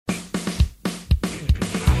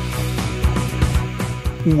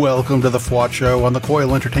Welcome to the FWOT Show on the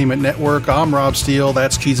Coil Entertainment Network. I'm Rob Steele,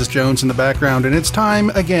 that's Jesus Jones in the background, and it's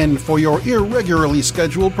time again for your irregularly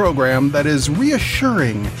scheduled program that is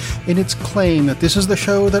reassuring in its claim that this is the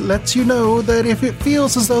show that lets you know that if it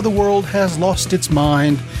feels as though the world has lost its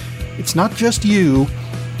mind, it's not just you,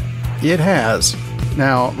 it has.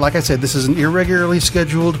 Now, like I said, this is an irregularly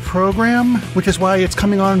scheduled program, which is why it's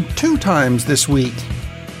coming on 2 times this week,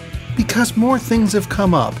 because more things have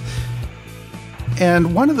come up.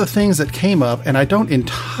 And one of the things that came up, and I don't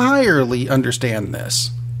entirely understand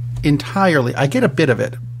this, I get a bit of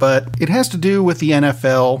it, but it has to do with the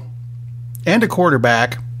NFL and a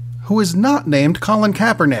quarterback who is not named Colin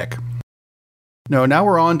Kaepernick. No, now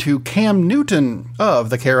we're on to Cam Newton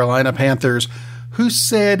of the Carolina Panthers, who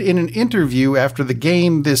said in an interview after the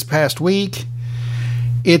game this past week,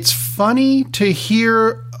 "It's funny to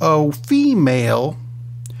hear a female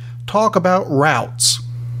talk about routes."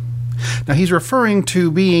 Now, he's referring to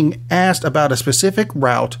being asked about a specific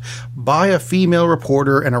route by a female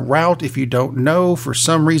reporter, and a route, if you don't know, for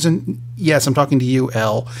some reason, yes, I'm talking to you,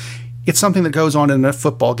 Elle, it's something that goes on in a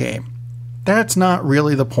football game. That's not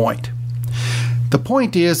really the point. The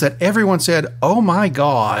point is that everyone said, "Oh my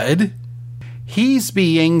God, he's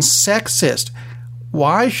being sexist.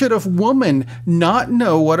 Why should a woman not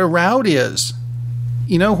know what a route is?"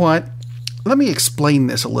 You know what? Let me explain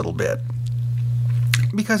this a little bit.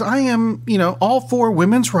 Because I am, all for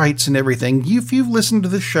women's rights and everything. If you've listened to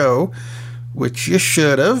the show, which you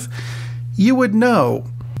should have, you would know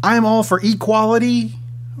I'm all for equality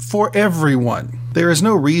for everyone. There is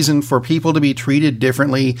no reason for people to be treated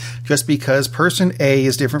differently just because person A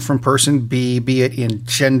is different from person B, be it in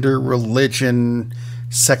gender, religion,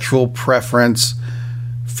 sexual preference,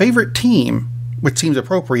 favorite team, which seems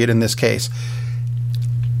appropriate in this case.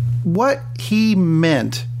 What he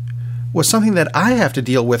meant was something that I have to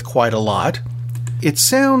deal with quite a lot. It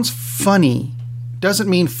sounds funny. Doesn't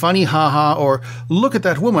mean funny haha or look at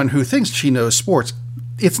that woman who thinks she knows sports.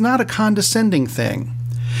 It's not a condescending thing.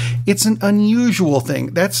 It's an unusual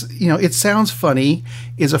thing. It sounds funny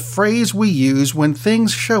is a phrase we use when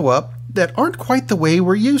things show up that aren't quite the way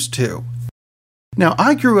we're used to. Now,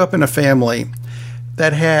 I grew up in a family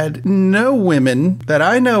that had no women that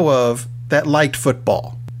I know of that liked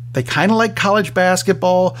football. They kind of like college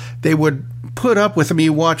basketball. They would put up with me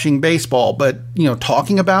watching baseball, but,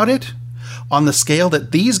 talking about it on the scale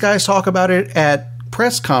that these guys talk about it at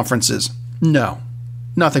press conferences, no,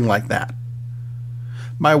 nothing like that.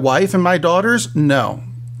 My wife and my daughters, no,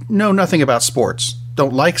 nothing about sports.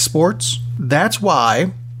 Don't like sports. That's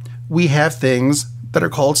why we have things that are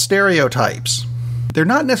called stereotypes. They're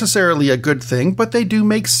not necessarily a good thing, but they do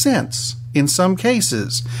make sense in some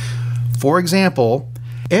cases. For example,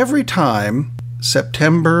 every time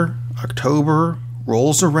September, October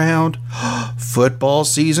rolls around, football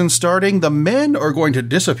season starting, the men are going to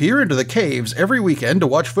disappear into the caves every weekend to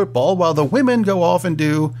watch football while the women go off and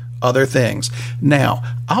do other things. Now,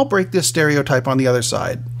 I'll break this stereotype on the other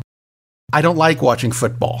side. I don't like watching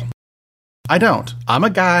football. I don't. I'm a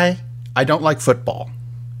guy. I don't like football.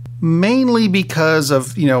 Mainly because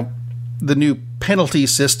of, the new penalty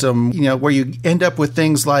system, where you end up with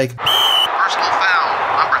things like personal foul,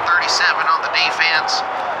 number 37 on the defense,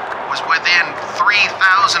 was within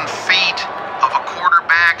 3,000 feet of a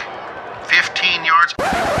quarterback, 15 yards.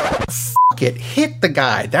 Fuck it, hit the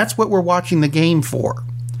guy. That's what we're watching the game for.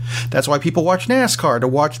 That's why people watch NASCAR, to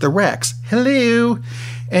watch the wrecks. Hello.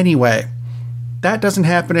 Anyway, that doesn't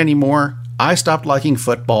happen anymore. I stopped liking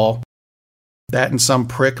football. That and some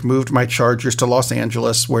prick moved my Chargers to Los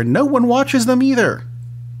Angeles, where no one watches them either.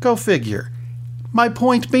 Go figure. My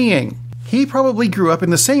point being, he probably grew up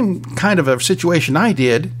in the same kind of a situation I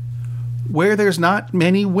did, where there's not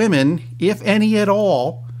many women, if any at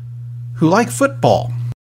all, who like football.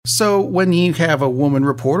 So when you have a woman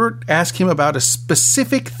reporter ask him about a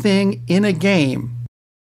specific thing in a game,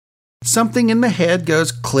 something in the head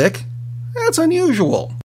goes click. That's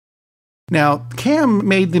unusual. Now, Cam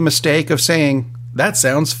made the mistake of saying, "That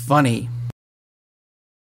sounds funny."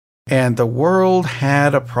 And the world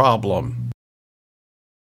had a problem.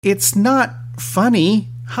 It's not funny.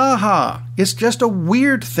 Ha. It's just a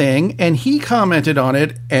weird thing, and he commented on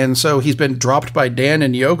it, and so he's been dropped by Dan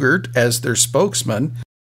and Yogurt as their spokesman.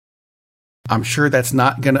 I'm sure that's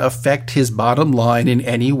not going to affect his bottom line in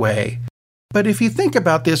any way. But if you think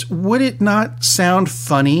about this, would it not sound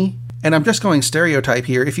funny? And I'm just going stereotype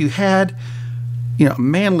here. If you had, a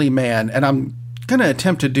manly man, and I'm going to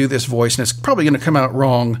attempt to do this voice, and it's probably going to come out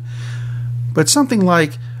wrong, but something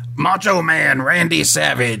like, Macho Man Randy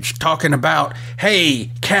Savage talking about,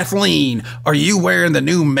 hey, Kathleen, are you wearing the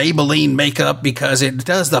new Maybelline makeup because it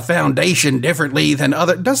does the foundation differently than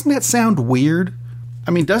other... Doesn't that sound weird?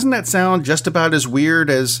 I mean, doesn't that sound just about as weird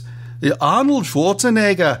as Arnold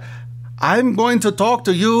Schwarzenegger? I'm going to talk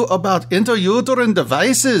to you about intrauterine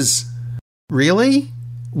devices. Really?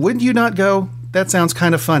 Would you not go, that sounds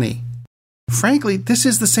kind of funny? Frankly, this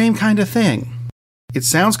is the same kind of thing. It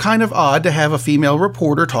sounds kind of odd to have a female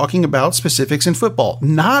reporter talking about specifics in football.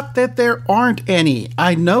 Not that there aren't any.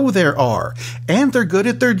 I know there are. And they're good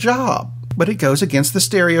at their job. But it goes against the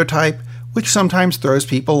stereotype, which sometimes throws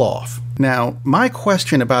people off. Now, my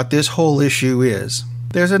question about this whole issue is,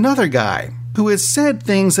 there's another guy who has said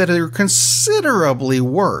things that are considerably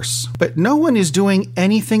worse, but no one is doing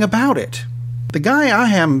anything about it. The guy I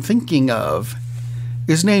am thinking of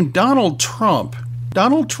is named Donald Trump.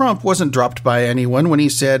 Donald Trump wasn't dropped by anyone when he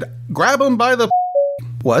said, grab him by the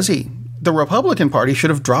was he? The Republican Party should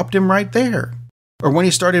have dropped him right there. Or when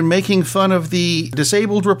he started making fun of the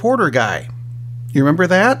disabled reporter guy. You remember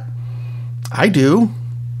that? I do.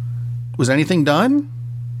 Was anything done?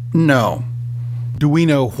 No. Do we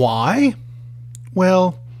know why?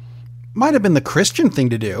 Well, might have been the Christian thing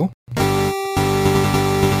to do.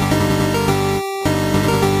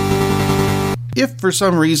 If for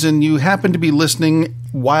some reason you happen to be listening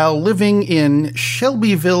while living in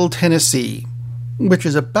Shelbyville, Tennessee, which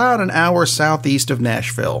is about an hour southeast of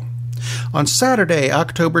Nashville, on Saturday,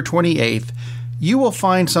 October 28th, you will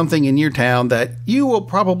find something in your town that you will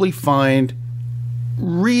probably find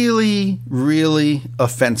really, really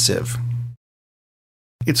offensive.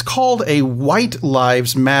 It's called a White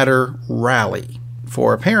Lives Matter rally,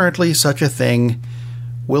 for apparently such a thing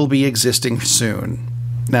will be existing soon.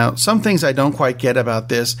 Now, some things I don't quite get about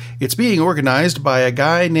this. It's being organized by a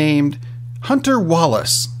guy named Hunter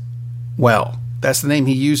Wallace. Well, that's the name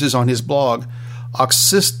he uses on his blog,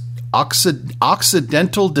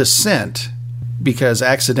 Occidental Descent, because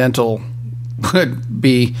accidental would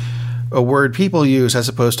be a word people use as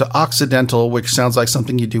opposed to occidental, which sounds like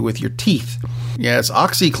something you do with your teeth. Yeah, it's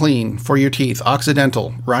OxyClean for your teeth.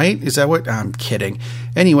 Occidental, right? Is that what? I'm kidding.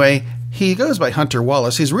 Anyway, he goes by Hunter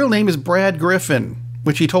Wallace. His real name is Brad Griffin,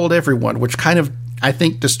 which he told everyone, which kind of, I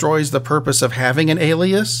think, destroys the purpose of having an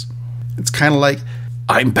alias. It's kind of like,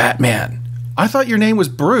 I'm Batman. I thought your name was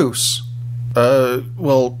Bruce.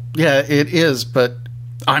 Well, yeah, it is, but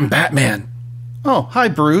I'm Batman. Oh, hi,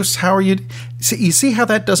 Bruce. How are you? You see how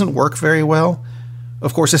that doesn't work very well?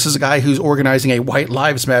 Of course, this is a guy who's organizing a White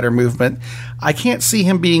Lives Matter movement. I can't see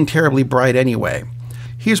him being terribly bright anyway.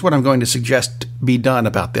 Here's what I'm going to suggest be done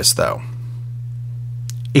about this, though.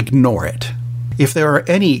 Ignore it. If there are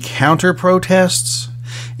any counter-protests,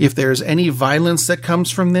 if there's any violence that comes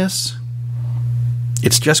from this,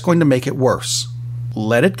 it's just going to make it worse.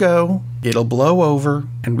 Let it go, it'll blow over,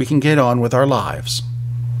 and we can get on with our lives.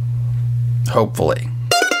 Hopefully.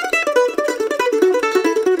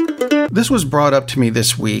 This was brought up to me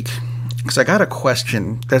this week because I got a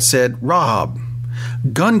question that said, Rob,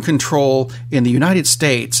 gun control in the United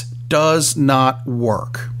States does not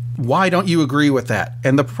work. Why don't you agree with that?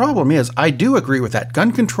 And the problem is, I do agree with that.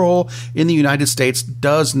 Gun control in the United States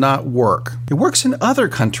does not work. It works in other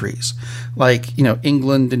countries, like,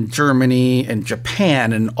 England and Germany and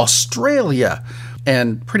Japan and Australia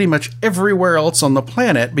and pretty much everywhere else on the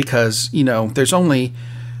planet because, there's only,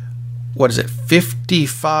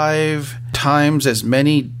 55 times as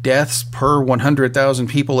many deaths per 100,000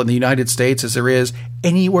 people in the United States as there is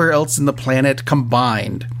anywhere else in the planet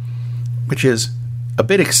combined, which is a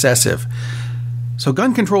bit excessive. So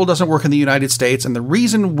gun control doesn't work in the United States, and the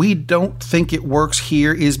reason we don't think it works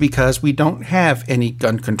here is because we don't have any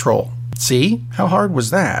gun control. See? How hard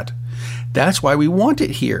was that? That's why we want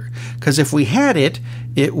it here, because if we had it,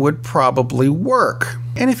 it would probably work.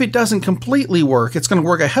 And if it doesn't completely work, it's going to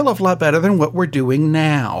work a hell of a lot better than what we're doing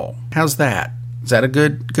now. How's that? Is that a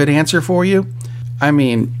good answer for you? I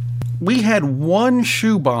mean, we had one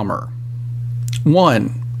shoe bomber.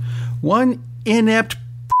 One inept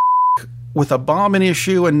with a bomb in his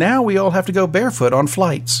shoe, and now we all have to go barefoot on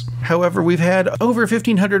flights. However, we've had over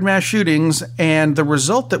 1,500 mass shootings, and the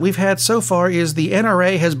result that we've had so far is the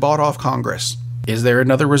NRA has bought off Congress. Is there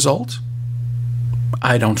another result?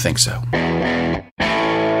 I don't think so.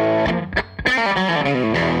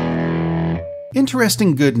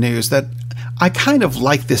 Interesting good news that I kind of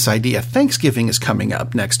like this idea. Thanksgiving is coming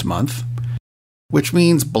up next month, which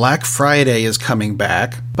means Black Friday is coming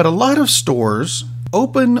back, but a lot of stores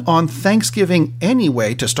open on Thanksgiving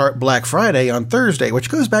anyway to start Black Friday on Thursday, which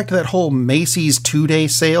goes back to that whole Macy's 2-day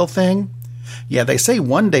sale thing. Yeah, they say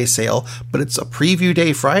one-day sale, but it's a preview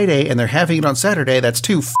day Friday, and they're having it on Saturday. That's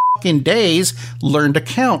 2 fucking days. Learn to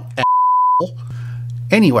count, asshole.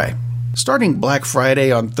 Anyway, starting Black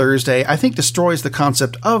Friday on Thursday, I think destroys the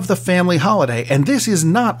concept of the family holiday. And this is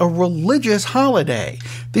not a religious holiday.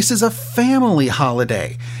 This is a family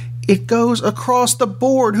holiday. It goes across the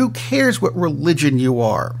board. Who cares what religion you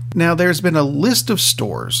are? Now, there's been a list of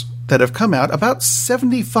stores that have come out, about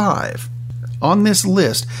 75 on this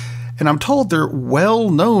list, and I'm told they're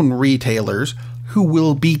well-known retailers who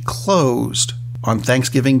will be closed on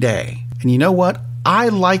Thanksgiving Day. And you know what? I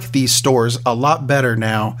like these stores a lot better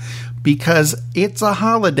now because it's a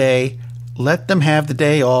holiday. Let them have the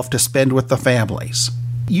day off to spend with the families.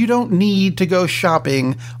 You don't need to go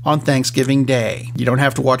shopping on Thanksgiving Day. You don't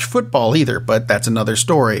have to watch football either, but that's another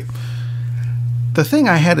story. The thing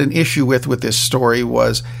I had an issue with this story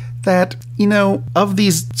was that, of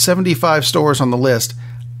these 75 stores on the list,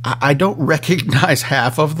 I don't recognize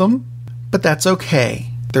half of them, but that's okay.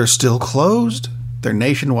 They're still closed. They're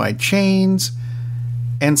nationwide chains.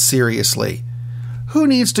 And seriously, who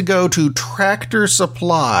needs to go to Tractor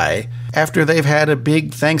Supply after they've had a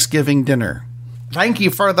big Thanksgiving dinner? Thank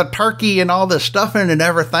you for the turkey and all the stuffing and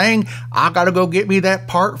everything. I gotta go get me that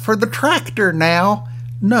part for the tractor now.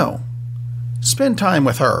 No. Spend time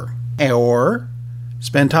with her. Or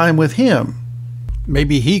spend time with him.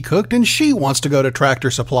 Maybe he cooked and she wants to go to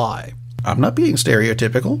Tractor Supply. I'm not being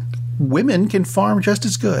stereotypical. Women can farm just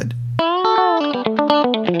as good.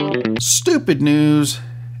 Stupid news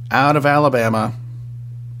out of Alabama.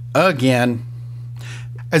 Again.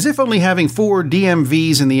 As if only having 4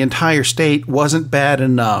 DMVs in the entire state wasn't bad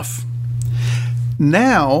enough.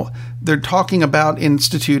 Now, they're talking about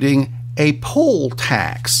instituting a poll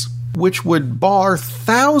tax, which would bar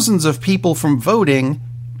thousands of people from voting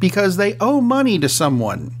because they owe money to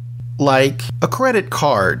someone, like a credit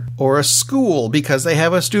card or a school because they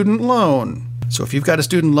have a student loan. So if you've got a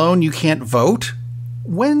student loan, you can't vote?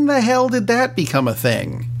 When the hell did that become a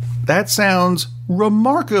thing? That sounds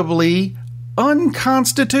remarkably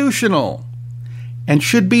unconstitutional and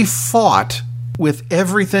should be fought with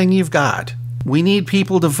everything you've got. We need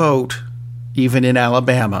people to vote, even in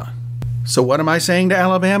Alabama. So what am I saying to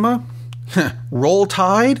Alabama? Roll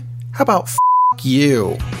Tide? How about f***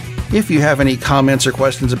 you? If you have any comments or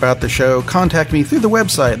questions about the show, contact me through the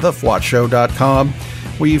website, thefwotshow.com,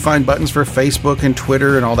 where you find buttons for Facebook and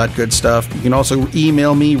Twitter and all that good stuff. You can also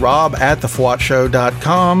email me,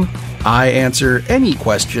 rob@thefwotshow.com. I answer any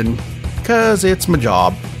question, because it's my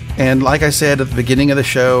job. And like I said at the beginning of the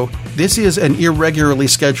show, this is an irregularly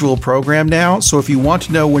scheduled program now, so if you want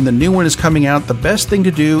to know when the new one is coming out, the best thing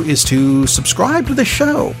to do is to subscribe to the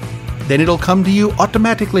show. Then it'll come to you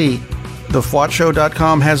automatically.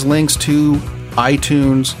 TheFWOTShow.com has links to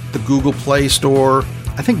iTunes, the Google Play Store.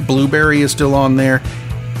 I think Blueberry is still on there.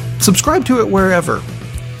 Subscribe to it wherever.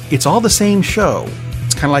 It's all the same show.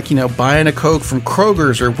 It's kind of like, buying a Coke from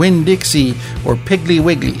Kroger's or Winn-Dixie or Piggly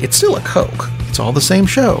Wiggly. It's still a Coke. It's all the same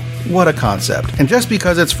show. What a concept. And just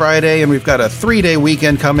because it's Friday and we've got a 3-day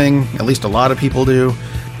weekend coming, at least a lot of people do,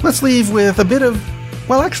 let's leave with a bit of,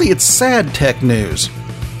 well, actually it's sad tech news.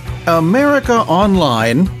 America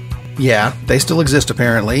Online, yeah, they still exist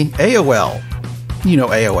apparently, AOL,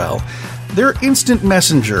 AOL, their instant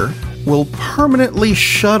messenger will permanently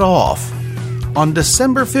shut off on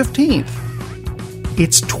December 15th.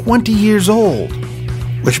 It's 20 years old,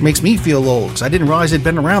 which makes me feel old because I didn't realize it'd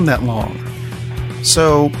been around that long.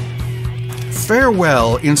 So,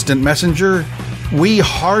 farewell, Instant Messenger. We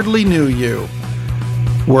hardly knew you.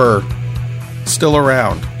 We're still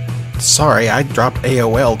around. Sorry, I dropped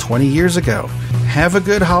AOL 20 years ago. Have a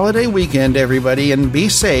good holiday weekend, everybody, and be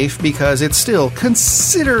safe because it's still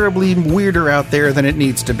considerably weirder out there than it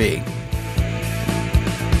needs to be.